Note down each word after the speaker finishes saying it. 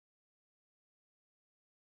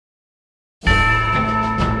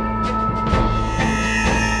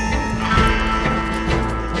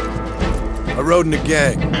rode in a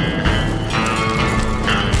gang.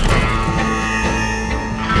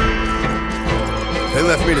 They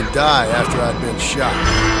left me to die after I'd been shot.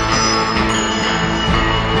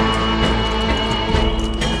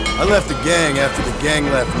 I left the gang after the gang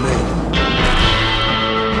left me.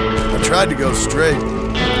 I tried to go straight. I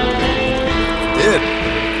did.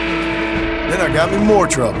 Then I got me more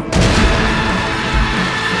trouble.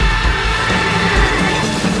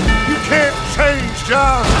 You can't change,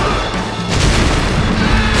 John!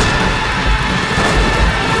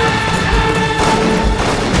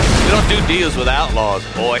 You don't do deals with outlaws,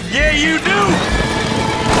 boy. Yeah, you do!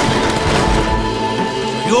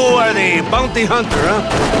 You are the bounty hunter, huh?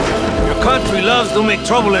 Your country loves to make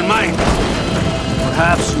trouble in mine.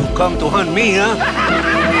 Perhaps you come to hunt me, huh?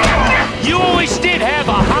 You always did have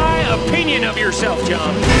a high opinion of yourself,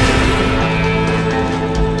 John.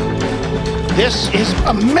 This is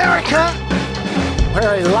America,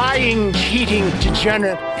 where a lying, cheating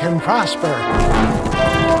degenerate can prosper.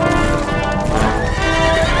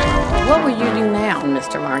 What will you do now,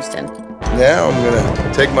 Mr. Marston? Now I'm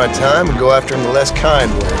gonna take my time and go after him the less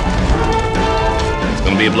kind way. It's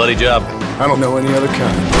gonna be a bloody job. I don't know any other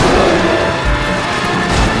kind.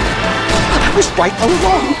 I was right all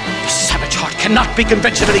along. Savage heart cannot be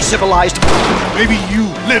conventionally civilized. Maybe you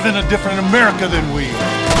live in a different America than we.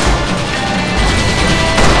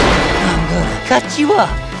 I'm gonna cut you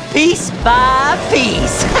up, piece by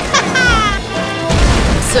piece.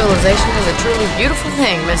 Civilization is a truly beautiful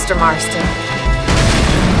thing, Mr. Marston.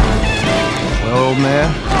 Well, old man,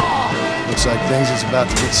 looks like things is about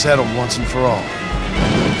to get settled once and for all.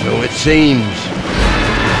 So it seems.